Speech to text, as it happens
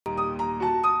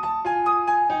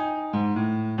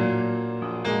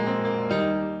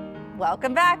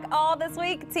Welcome back. All this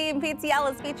week, Team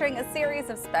PTL is featuring a series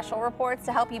of special reports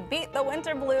to help you beat the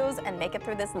winter blues and make it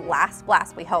through this last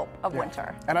blast, we hope, of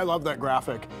winter. And I love that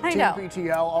graphic. I know. Team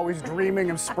PTL always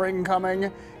dreaming of spring coming.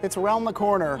 It's around the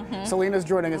corner. Celina's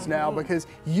joining us now because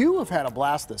you have had a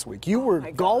blast this week. You were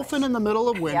golfing in the middle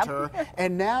of winter,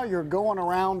 and now you're going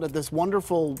around at this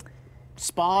wonderful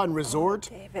spa and resort.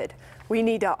 David, we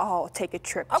need to all take a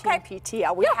trip to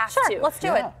PTL. We have to. Let's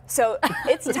do it. So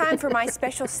it's time for my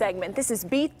special segment. This is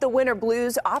Beat the Winter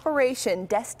Blues Operation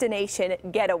Destination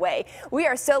Getaway. We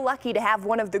are so lucky to have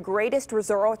one of the greatest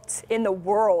resorts in the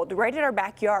world right in our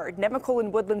backyard.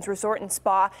 Nemacolin Woodlands Resort and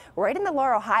Spa, right in the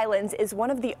Laurel Highlands, is one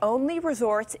of the only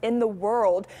resorts in the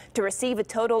world to receive a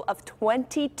total of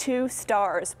 22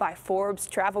 stars by Forbes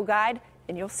Travel Guide,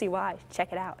 and you'll see why.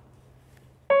 Check it out.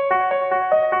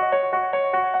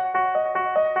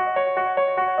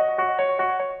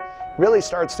 Really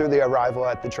starts through the arrival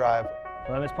at the tribe.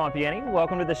 Hello, Ms. Pompeani.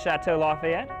 Welcome to the Chateau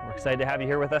Lafayette. We're excited to have you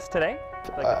here with us today.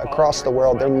 Across the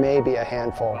world, there may be a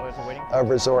handful of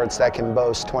resorts that can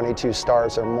boast 22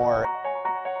 stars or more.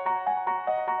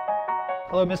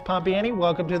 Hello, Ms. Pompeani.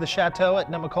 Welcome to the Chateau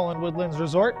at Nemacolin Woodlands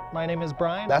Resort. My name is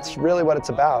Brian. That's really what it's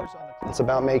about. It's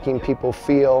about making people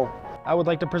feel I would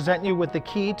like to present you with the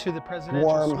key to the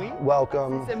presidential suite. warm,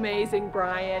 welcome, It's amazing,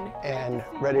 Brian. and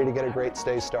ready to get a great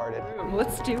stay started.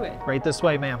 Let's do it. Right this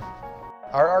way, ma'am.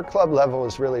 Our club level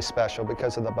is really special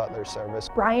because of the butler service.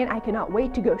 Brian, I cannot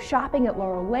wait to go shopping at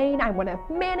Laurel Lane. I want a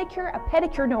manicure, a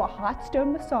pedicure, no, a hot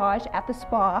stone massage at the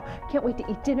spa. Can't wait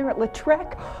to eat dinner at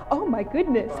Lautrec. Oh my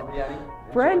goodness.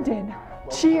 Brendan,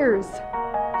 cheers.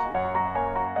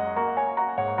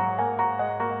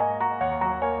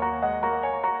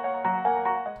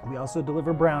 We also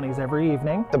deliver brownies every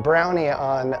evening. The brownie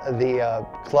on the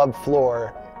club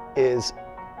floor is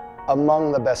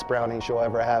among the best brownies you'll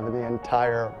ever have in the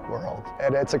entire world.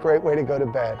 And it's a great way to go to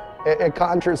bed. It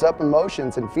conjures up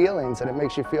emotions and feelings, and it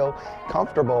makes you feel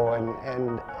comfortable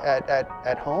and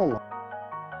at home.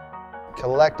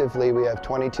 Collectively, we have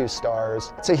 22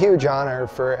 stars. It's a huge honor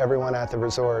for everyone at the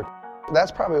resort.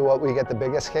 That's probably what we get the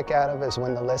biggest kick out of, is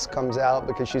when the list comes out,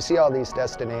 because you see all these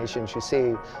destinations. You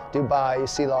see Dubai, you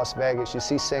see Las Vegas, you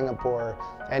see Singapore,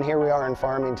 and here we are in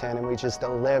Farmington, and we just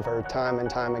deliver time and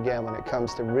time again when it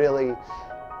comes to really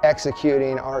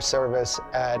executing our service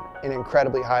at an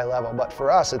incredibly high level. But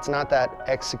for us, it's not that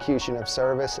execution of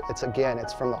service, it's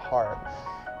from the heart.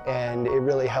 And it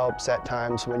really helps at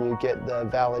times when you get the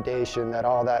validation that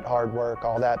all that hard work,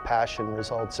 all that passion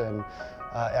results in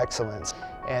excellence.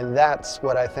 And that's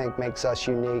what I think makes us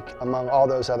unique among all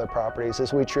those other properties,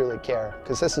 is we truly care,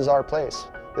 because this is our place.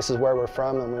 This is where we're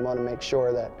from, and we want to make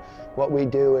sure that what we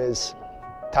do is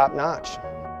top notch.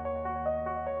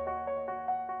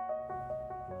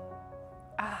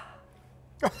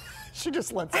 She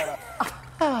just lets that out.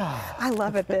 I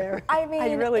love it there. I mean,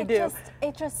 I really do.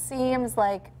 It just seems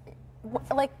like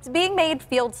being made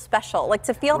feel special. Like,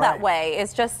 to feel that way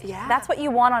is just, that's what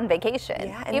you want on vacation.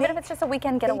 And even if it's just a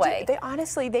weekend getaway. They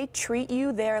honestly, they treat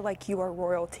you there like you are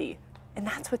royalty. And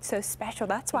that's what's so special.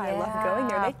 That's why I love going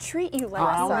there. They treat you like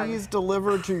brownies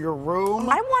delivered to your room.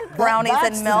 I want brownies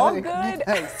and milk. Good.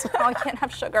 Yes. Oh, I can't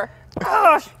have sugar.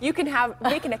 You can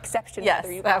make an exception. Yes,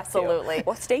 whether you want absolutely. To.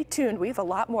 Well, stay tuned. We have a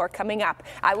lot more coming up.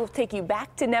 I will take you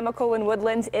back to Nemacolin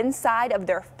Woodlands inside of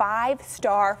their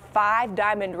 5-star,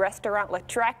 5-diamond restaurant,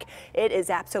 Lautrec. It is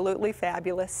absolutely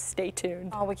fabulous. Stay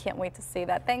tuned. Oh, we can't wait to see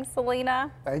that. Thanks,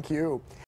 Celina. Thank you.